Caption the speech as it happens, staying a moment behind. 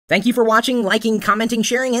Thank you for watching, liking, commenting,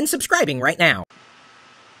 sharing, and subscribing right now.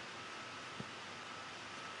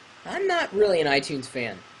 I'm not really an iTunes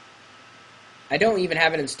fan. I don't even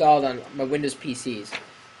have it installed on my Windows PCs.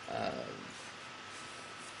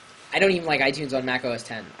 I don't even like iTunes on Mac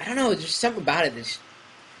OS X. I don't know, there's something about it that's...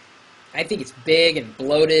 I think it's big and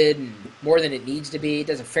bloated and more than it needs to be. It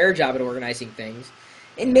does a fair job at organizing things.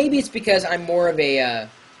 And maybe it's because I'm more of a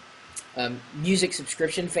music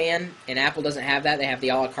subscription fan, and Apple doesn't have that. They have the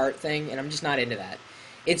a la carte thing, and I'm just not into that.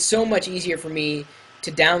 It's so much easier for me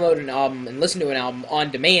to download an album and listen to an album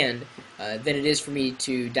on demand than it is for me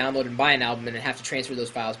to download and buy an album and then have to transfer those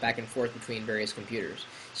files back and forth between various computers.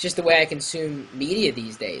 It's just the way I consume media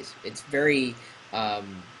these days. It's very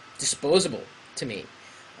disposable to me.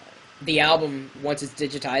 The album, once it's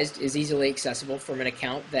digitized, is easily accessible from an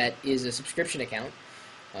account that is a subscription account.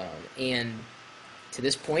 And to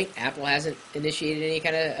this point, Apple hasn't initiated any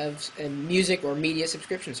kind of music or media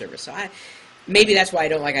subscription service. So maybe that's why I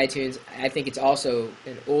don't like iTunes. I think it's also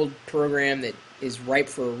an old program that is ripe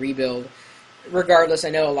for a rebuild. Regardless, I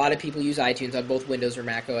know a lot of people use iTunes on both Windows or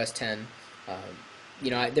Mac OS X.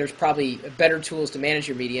 There's probably better tools to manage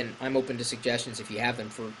your media, and I'm open to suggestions if you have them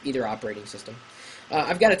for either operating system.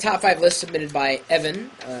 I've got a top 5 list submitted by Evan,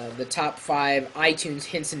 the top 5 iTunes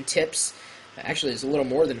hints and tips. Actually, there's a little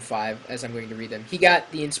more than 5 as I'm going to read them. He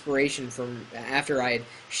got the inspiration from after I had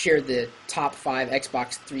shared the top 5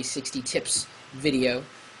 Xbox 360 tips video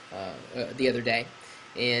the other day.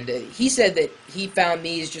 And he said that he found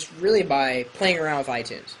these just really by playing around with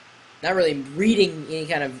iTunes. Not really reading any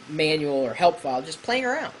kind of manual or help file, just playing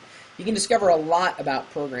around. You can discover a lot about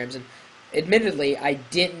programs, and admittedly, I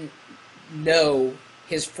didn't know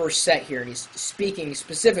his first set here, and he's speaking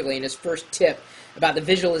specifically in his first tip about the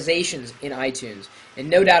visualizations in iTunes. And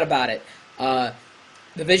no doubt about it, the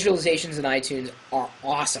visualizations in iTunes are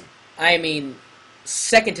awesome. I mean,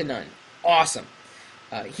 second to none. Awesome.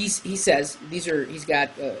 He says he's got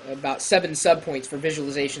about 7 subpoints for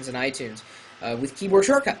visualizations in iTunes with keyboard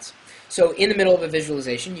shortcuts. So in the middle of a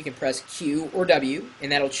visualization, you can press Q or W,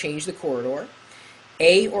 and that'll change the corridor.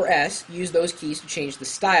 A or S, use those keys to change the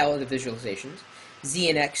style of the visualizations. Z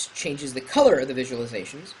and X changes the color of the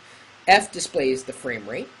visualizations. F displays the frame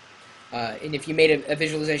rate. And if you made a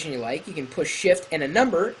visualization you like, you can push Shift and a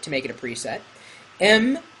number to make it a preset.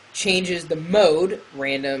 M changes the mode,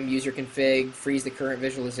 random, user config, freeze the current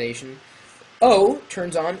visualization. O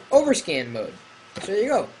turns on overscan mode. So there you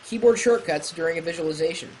go, keyboard shortcuts during a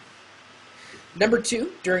visualization. Number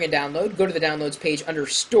 2, during a download, go to the downloads page under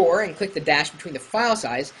Store and click the dash between the file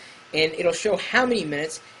size, and it'll show how many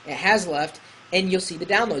minutes it has left, and you'll see the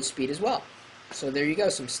download speed as well. So there you go,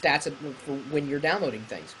 some stats for when you're downloading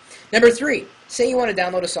things. Number 3, say you want to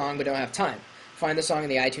download a song but don't have time. Find the song in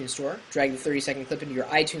the iTunes Store, drag the 30-second clip into your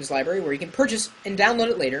iTunes library where you can purchase and download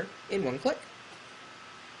it later in one click.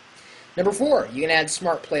 Number 4, you can add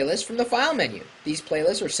smart playlists from the file menu. These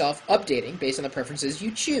playlists are self-updating based on the preferences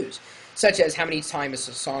you choose, such as how many times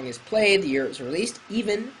a song is played, the year it was released,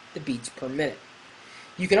 even the beats per minute.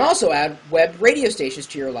 You can also add web radio stations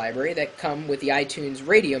to your library that come with the iTunes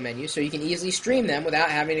radio menu, so you can easily stream them without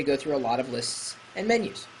having to go through a lot of lists and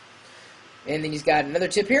menus. And then he's got another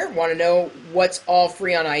tip here. Want to know what's all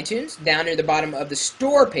free on iTunes? Down near the bottom of the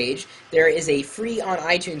store page, there is a free on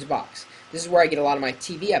iTunes box. This is where I get a lot of my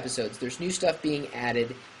TV episodes. There's new stuff being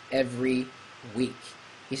added every week.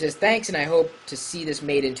 He says, thanks, and I hope to see this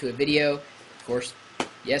made into a video. Of course,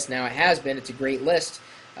 yes, now it has been. It's a great list.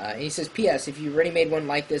 And he says, P.S. If you already made one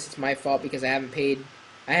like this, it's my fault because I haven't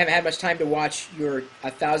had much time to watch your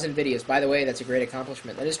 1,000 videos. By the way, that's a great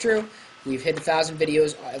accomplishment. That is true. We've hit 1,000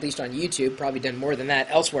 videos, at least on YouTube. Probably done more than that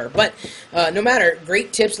elsewhere. But no matter,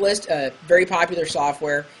 great tips list. Very popular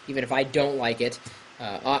software, even if I don't like it.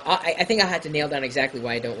 I think I had to nail down exactly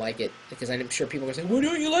why I don't like it, because I'm sure people are going to say, what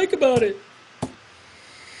don't you like about it?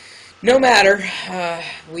 No matter,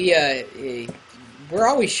 we're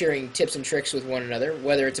always sharing tips and tricks with one another,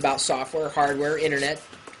 whether it's about software, hardware, internet,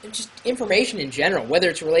 and just information in general, whether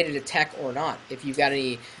it's related to tech or not. If you've got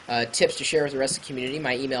any tips to share with the rest of the community,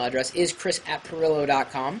 my email address is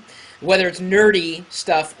chris@pirillo.com. Whether it's nerdy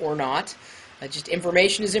stuff or not, just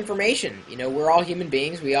information is information. You know, we're all human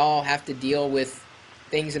beings. We all have to deal with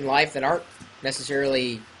things in life that aren't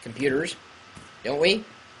necessarily computers, don't we?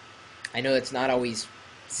 I know it's not always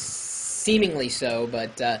seemingly so,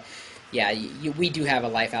 but yeah, we do have a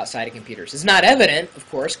life outside of computers. It's not evident, of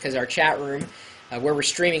course, because our chat room, where we're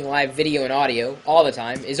streaming live video and audio all the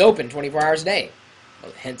time, is open 24 hours a day.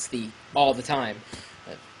 Well, hence the all the time.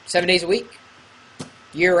 7 days a week,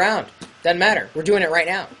 year-round. Doesn't matter. We're doing it right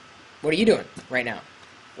now. What are you doing right now?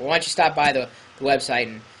 Well, why don't you stop by the website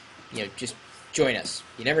and just join us.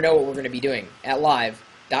 You never know what we're going to be doing at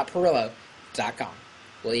live.pirillo.com.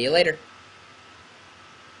 We'll see you later.